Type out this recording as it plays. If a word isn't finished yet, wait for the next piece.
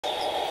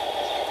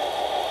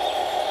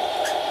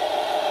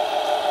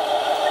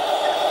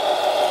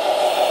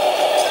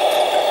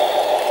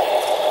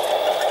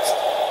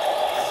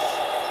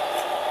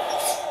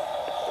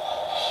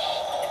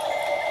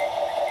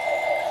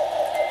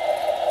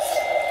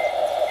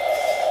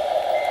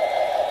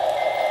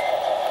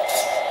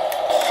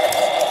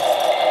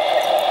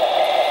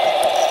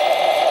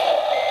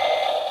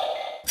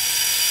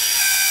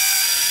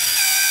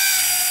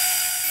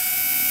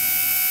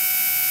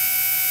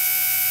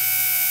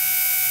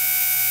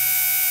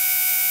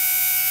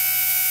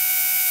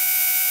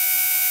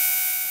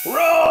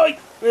Right,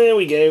 there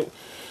we go.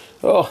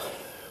 Oh,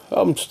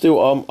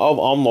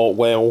 I'm not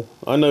well.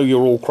 I know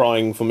you're all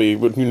crying for me,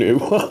 but you know.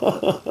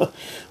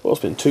 Well,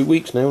 it's been 2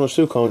 weeks now and I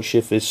still can't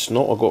shift this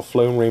snot I got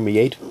flown around my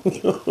head.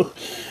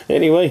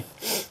 Anyway,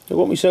 I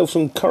got myself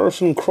some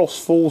Carson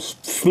crossforce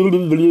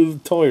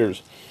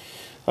tyres.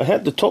 I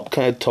had the Top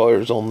Cad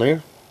tyres on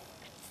there.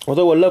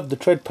 Although I loved the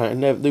tread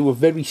pattern, they were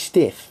very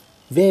stiff.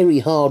 Very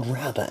hard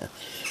rubber.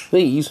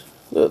 These,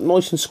 look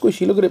nice and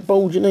squishy. Look at it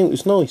bulging out,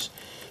 it's nice.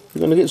 You're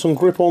going to get some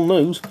grip on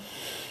those.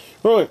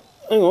 Right,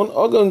 hang on,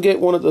 I'll go and get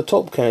one of the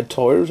Top Cad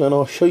tyres and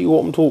I'll show you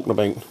what I'm talking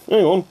about.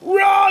 Hang on.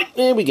 Right,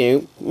 there we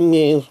go.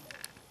 Yes.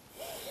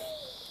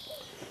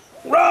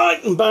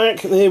 Right, and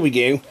back, there we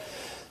go.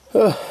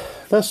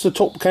 That's the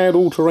Top Cad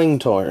all-terrain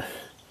tyre.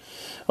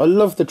 I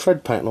love the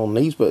tread pattern on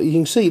these, but you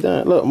can see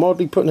that. Look, I'm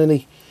hardly putting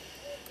any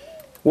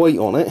weight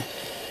on it.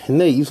 And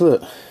these,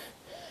 look,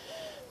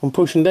 I'm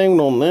pushing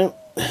down on that.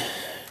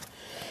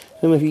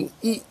 And if you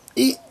eat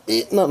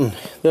nothing.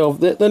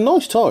 They're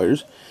nice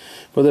tyres,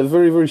 but they're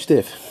very, very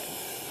stiff.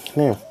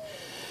 Now,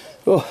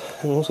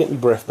 let's get my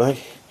breath back.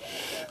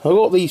 I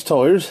got these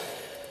tyres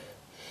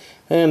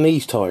and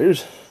these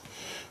tyres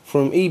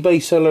from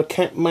eBay seller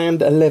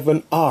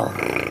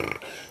Catman11R.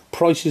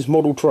 Prices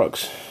Model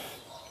Trucks.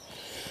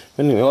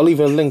 Anyway, I'll leave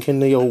a link in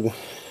the old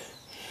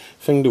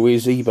thing to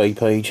his eBay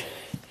page.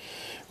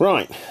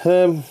 Right,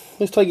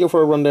 let's take it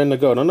for a run down the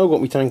garden. I know I've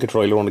got my tanker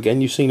trailer on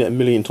again. You've seen it a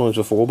million times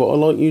before, but I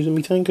like using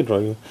my tanker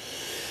trailer.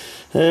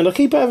 And I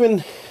keep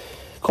having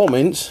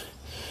comments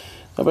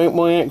about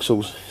my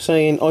axles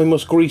saying I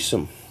must grease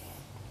them.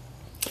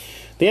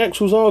 The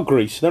axles are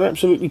greased. They're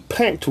absolutely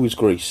packed with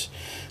grease.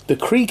 The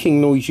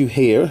creaking noise you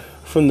hear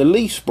from the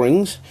leaf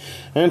springs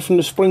and from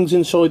the springs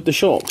inside the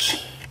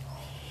shocks,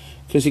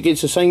 because it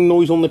gets the same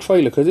noise on the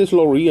trailer, because this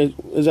lorry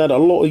has had a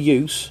lot of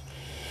use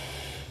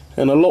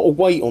and a lot of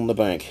weight on the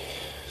back.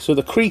 So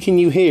the creaking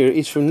you hear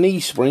is from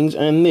these springs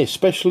and this,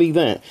 especially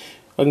that.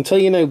 I can tell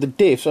you now, the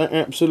diffs are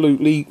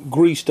absolutely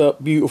greased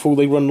up, beautiful,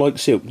 they run like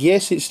silk.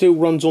 Yes, it still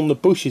runs on the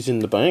bushes in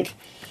the back,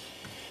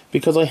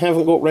 because I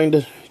haven't got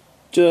round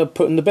to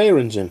putting the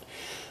bearings in.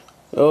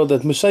 Oh,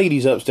 the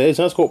Mercedes upstairs,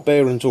 that's got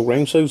bearings all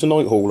round, so's the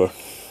night hauler.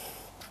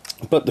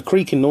 But the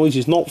creaking noise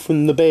is not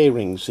from the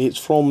bearings, it's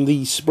from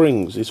these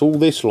springs. It's all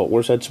this lot where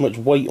it's had so much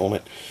weight on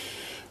it.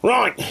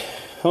 Right,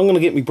 I'm going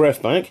to get my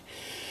breath back.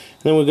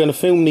 Then we're going to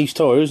film these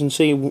tyres and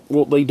see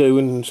what they do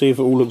and see if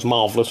it all looks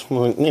marvellous.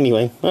 Right,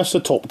 anyway, that's the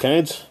Top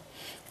Cads.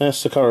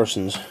 That's the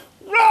Carsons.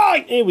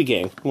 Right, here we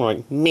go.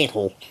 Right,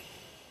 metal.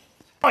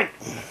 Right,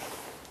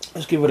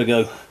 let's give it a go.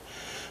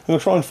 I'm going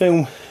to try and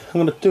film, I'm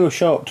going to do a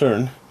sharp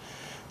turn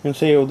and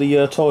see how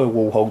the tyre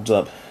wall holds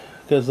up.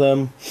 Because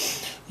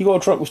you got a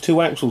truck with 2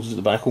 axles at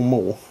the back or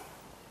more.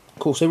 Of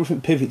course,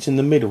 everything pivots in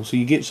the middle, so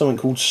you get something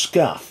called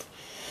scuff.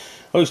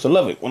 I used to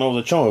love it when I was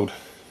a child.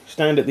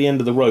 Stand at the end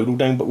of the road, or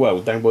down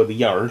by the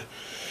yard,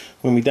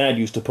 when my dad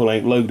used to pull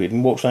out loaded,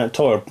 and watch that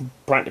tyre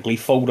practically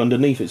fold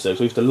underneath itself.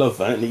 So I used to love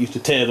that, and it used to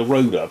tear the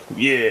road up.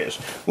 Yes.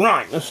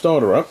 Right, let's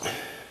start her up.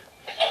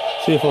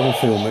 See if I can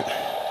film it.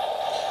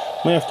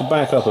 May have to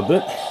back up a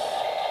bit.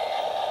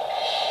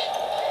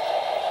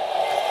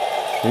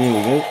 There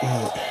we go.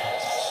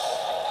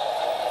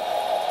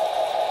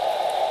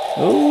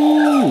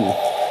 Oh!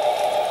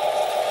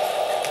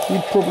 You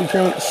probably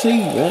can't see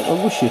that. I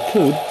wish you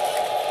could.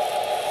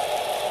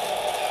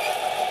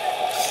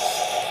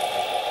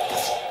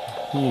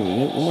 Here we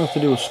go. We'll have to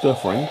do a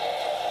scuff ring,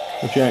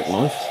 a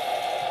jackknife.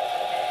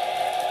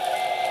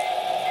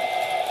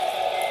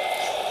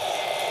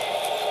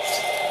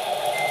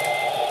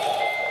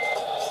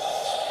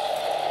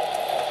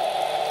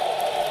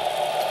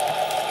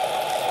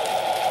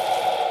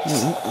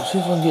 Let's see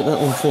if I can get that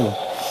on film.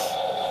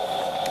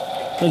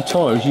 They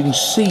tyres, you can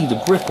see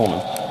the grip on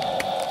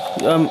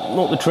them.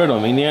 Not the tread, I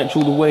mean,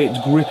 the way it's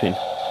gripping.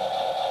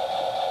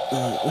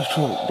 Let's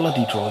try a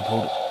bloody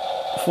tripod.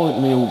 Fight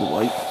me all the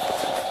way.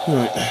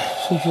 Right,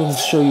 see if I can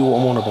show you what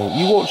I'm on about.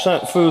 You watch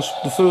that the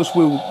first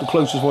wheel, the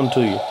closest one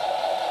to you.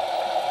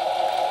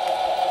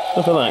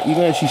 Look at that, you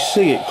can actually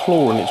see it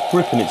clawing, it's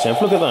gripping itself.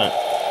 Look at that.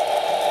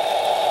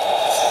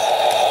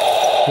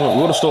 Right,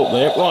 we've got to stop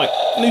there. Right,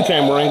 new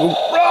camera angle. Right!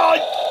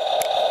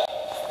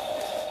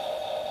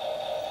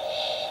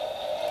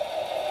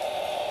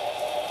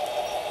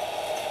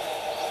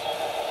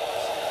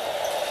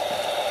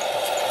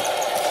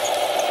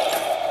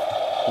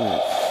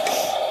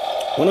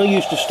 When I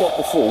used to stop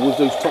before with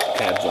those Top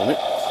Cads on it,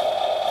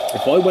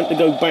 if I went to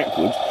go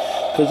backwards,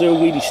 because they're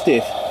really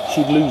stiff,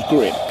 she'd lose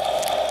grip.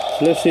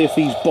 So let's see if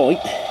these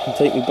bite and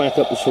take me back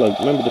up the slope.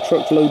 Remember, the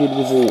truck's loaded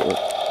with water.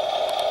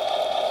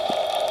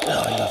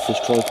 Oh, I love this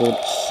tripod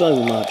so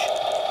much.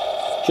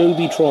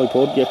 Joby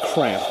tripod, you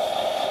crap.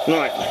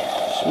 Right,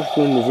 smack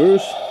her in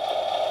reverse.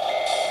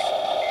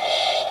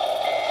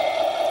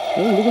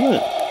 Oh, look at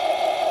that.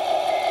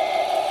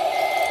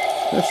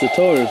 That's the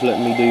tyres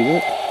letting me do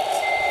that.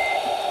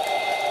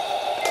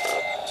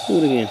 Do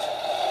it again.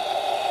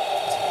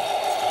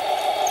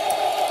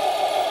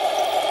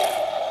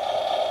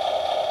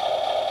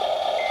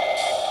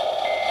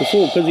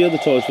 Before, because the other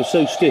tyres were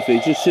so stiff,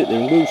 it just sit there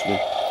and wheel spin.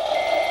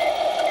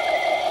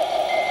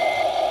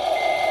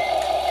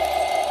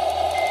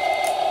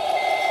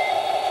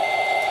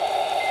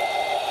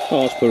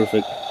 Oh, that's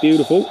perfect.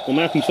 Beautiful. I'm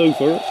happy so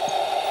far.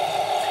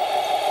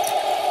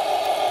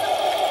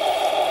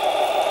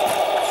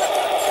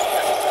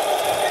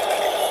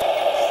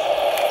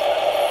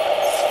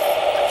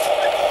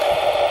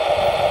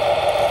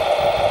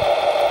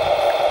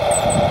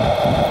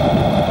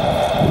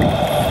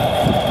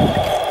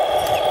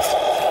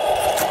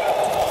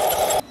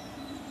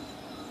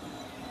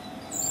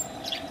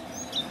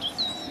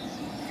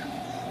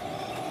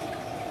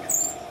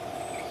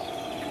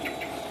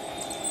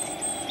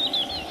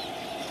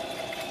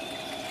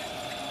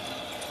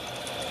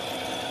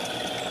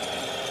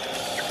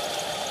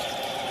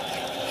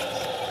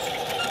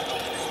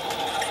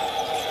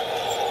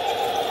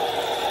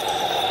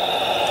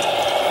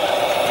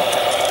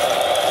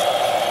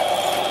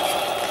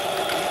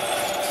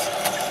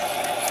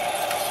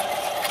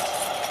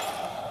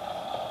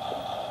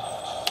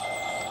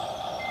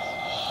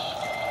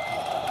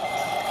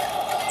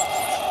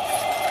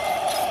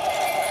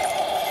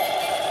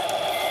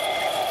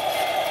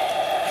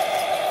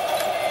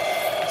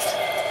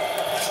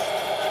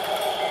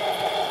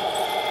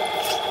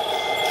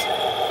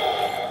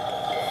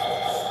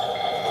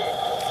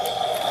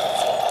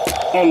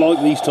 I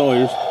like these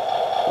tyres.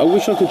 I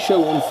wish I could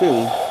show on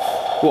film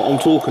what I'm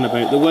talking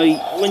about. The way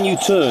when you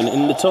turn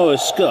and the tyre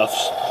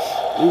scuffs,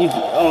 and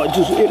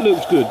it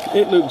looks good.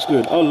 It looks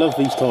good. I love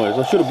these tyres.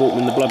 I should have bought them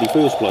in the bloody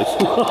first place.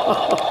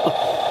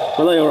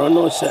 But they are a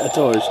nice set of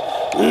tyres.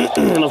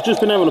 And I've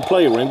just been having a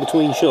play around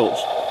between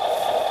shots,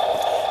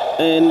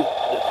 and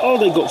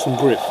they got some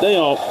grip. They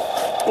are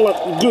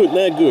good.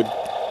 They're good.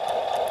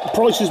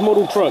 Prices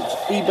Model Trucks,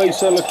 eBay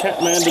seller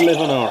Catman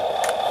 11R.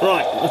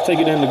 Right, let's take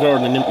it down the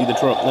garden and empty the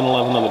truck, then I'll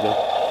have another go.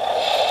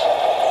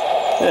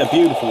 Yeah,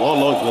 beautiful. I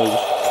like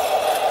those.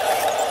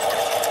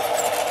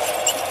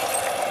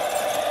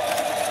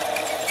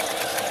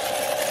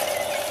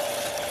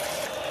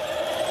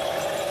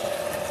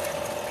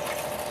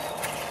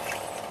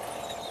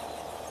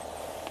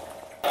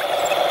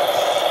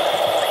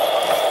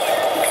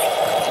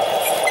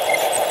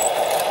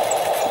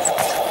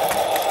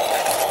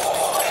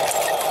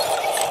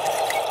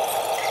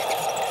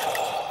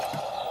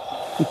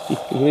 You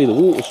can hear the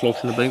water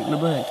sloshing about in the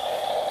back.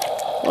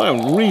 I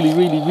am really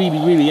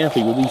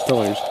happy with these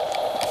tyres.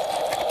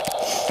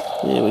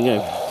 There we go.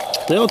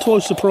 They are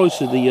twice the price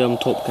of the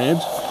top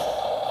cads.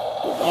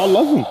 I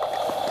love them.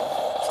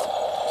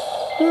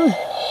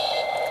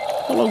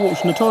 I like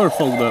watching the tyre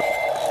fold up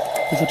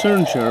with the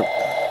turn sharp.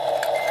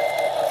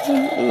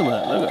 Look at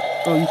that. Look at.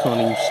 Oh, you can't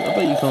even see. I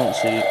bet you can't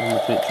see it on the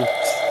picture.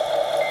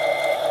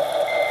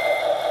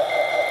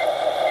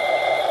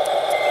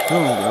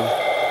 Oh well.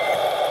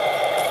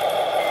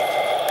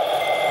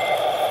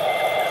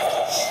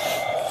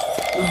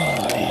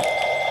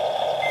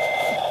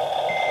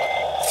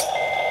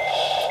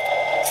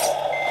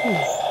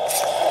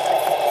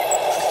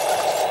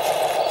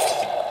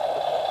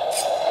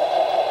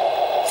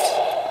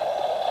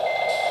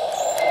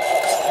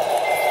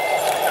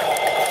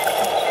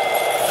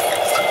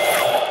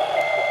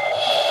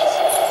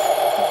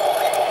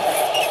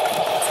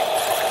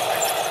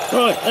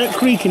 Right, that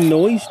creaking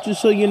noise,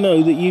 just so you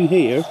know that you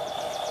hear,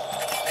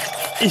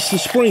 it's the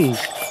springs,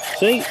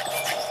 see?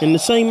 And the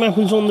same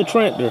happens on the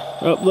tractor,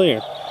 up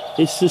there.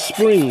 It's the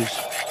springs.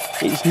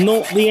 It's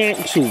not the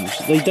axles.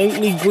 They don't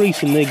need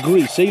greasing, they're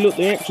greased. See, look,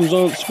 the axles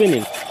aren't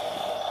spinning.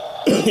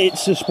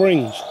 It's the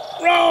springs.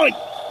 Right,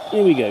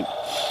 here we go.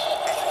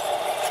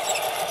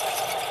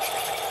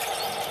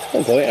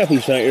 I'm quite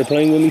happy sat here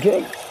playing with my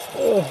truck.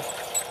 Oh,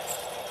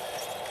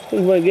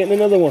 think about getting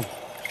another one.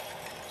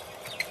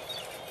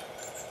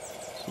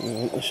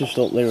 Let's just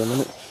stop there a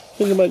minute.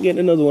 Thinking about getting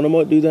another one. I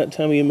might do that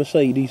Tamiya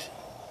Mercedes,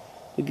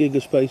 the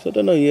Giga Space. I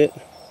don't know yet.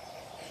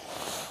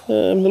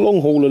 The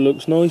long hauler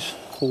looks nice,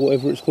 or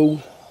whatever it's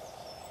called.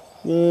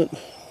 But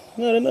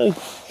I don't know.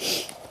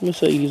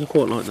 Mercedes, I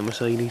quite like the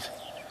Mercedes.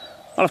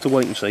 I'll have to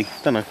wait and see.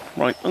 Don't know.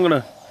 Right, I'm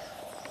gonna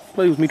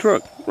play with my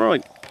truck.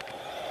 Right.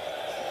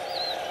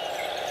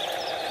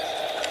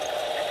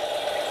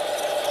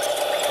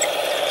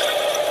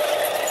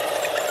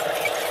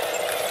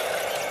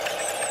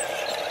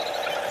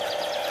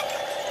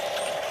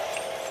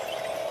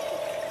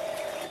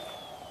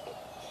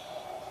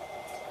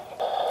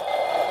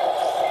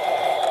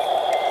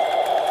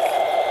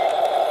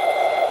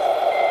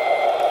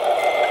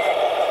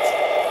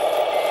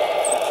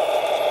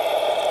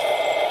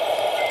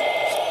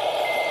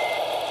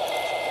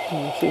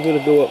 So we're going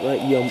to go up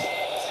that yump.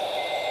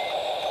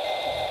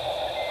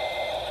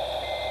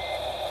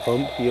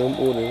 Hump, yump,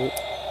 whatever.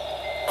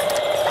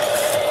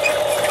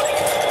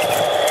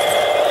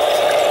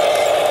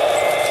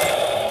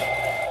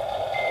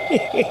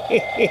 Look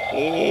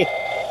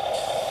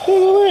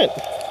at that.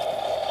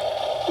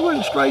 It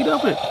went straight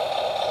up it.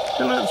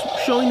 And that's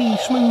shiny,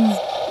 smooth,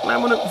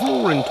 laminate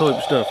flooring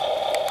type stuff.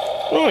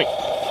 Right.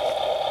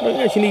 I don't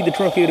actually need the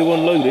truck here to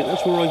unload it.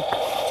 That's where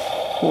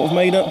I've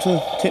made up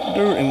to tip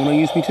dirt in when I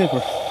use my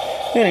tipper.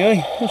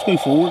 Anyway, let's go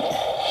forward.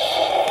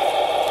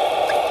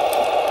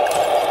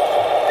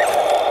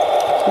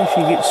 So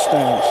she gets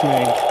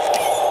snagged.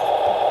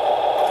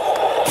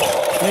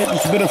 Yeah,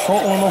 it's a bit of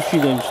throttle and off she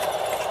goes.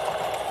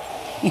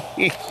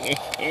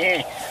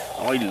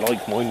 I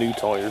like my new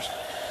tyres.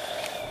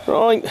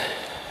 Right,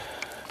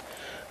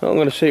 I'm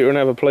going to sit here and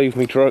have a play with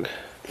my truck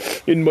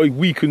in my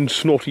weak and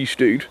snotty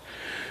state.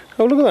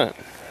 Oh, look at that.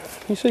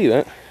 You see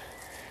that?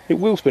 It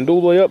wheel spinned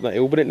all the way up that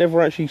hill, but it never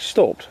actually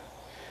stopped.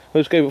 I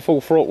just gave it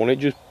full throttle and it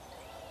just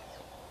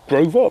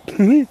drove up.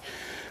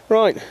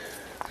 Right,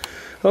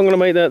 I'm going to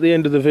make that the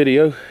end of the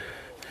video.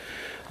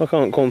 I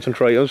can't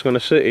concentrate. I'm just going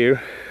to sit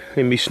here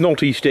in my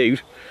snotty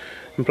state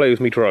and play with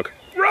my truck.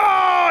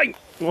 Right!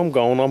 I'm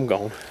gone.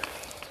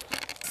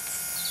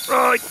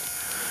 Right.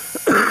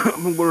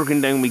 I've been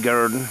working down my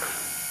garden.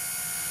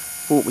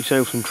 Bought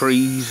myself some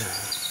trees.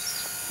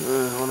 I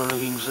don't know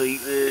if you can see.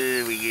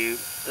 There we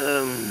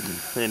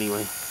go.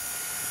 Anyway.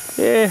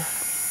 Yeah.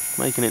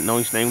 Making it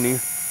nice down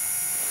here.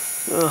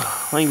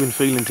 I ain't been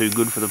feeling too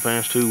good for the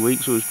past 2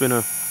 weeks, so it's been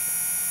a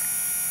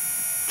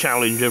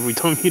challenge every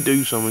time you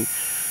do something.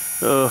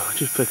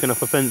 Just picking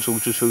up a pencil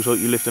just feels like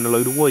you're lifting a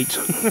load of weights.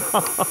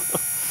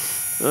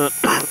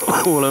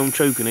 Well, I'm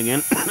choking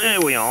again.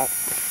 There we are.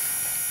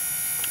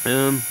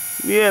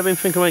 Yeah, I've been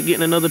thinking about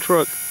getting another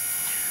truck.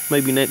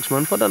 Maybe next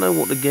month. I don't know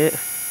what to get.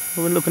 I've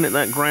been looking at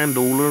that Grand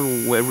Hauler,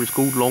 or whatever it's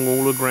called, Long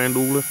Hauler, Grand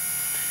Hauler.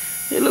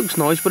 It looks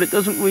nice, but it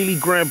doesn't really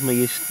grab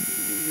me.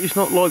 It's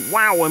not like,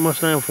 wow, I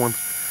must have one.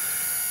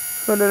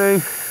 I don't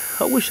know.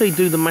 I wish they'd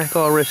do the Mack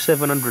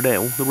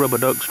R730L, the rubber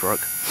duck truck.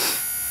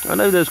 I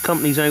know there's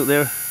companies out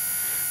there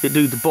that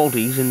do the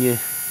bodies,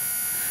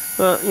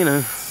 but you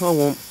know, I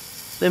want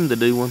them to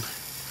do one.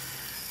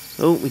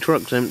 Oh, my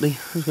truck's empty.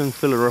 I'm just going to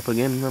fill her up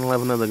again, and then I'll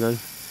have another go.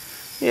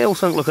 Yeah, or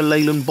something like a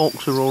Leyland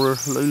Boxer or a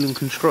Leyland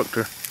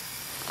Constructor.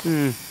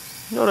 I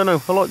don't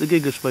know. I like the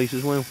Giga Space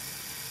as well.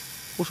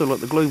 Also like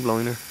the Globe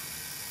Liner.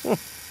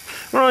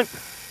 Right.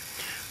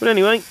 But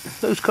anyway,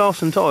 those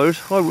Carson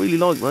tyres, I really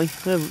like them.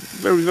 They're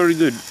very, very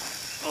good.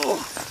 Oh,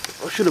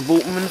 I should have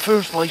bought them in the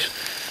first place.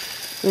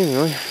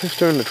 Anyway, let's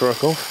turn the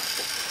truck off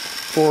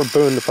before I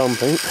burn the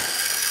pump out.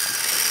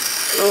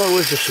 Oh,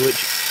 where's the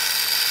switch?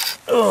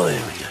 Oh,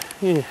 there we go.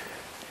 Yeah,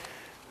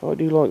 I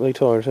do like the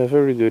tyres. They're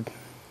very good.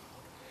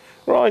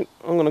 Right,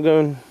 I'm going to go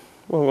and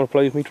I'm going to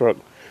play with my truck.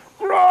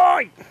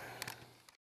 Right!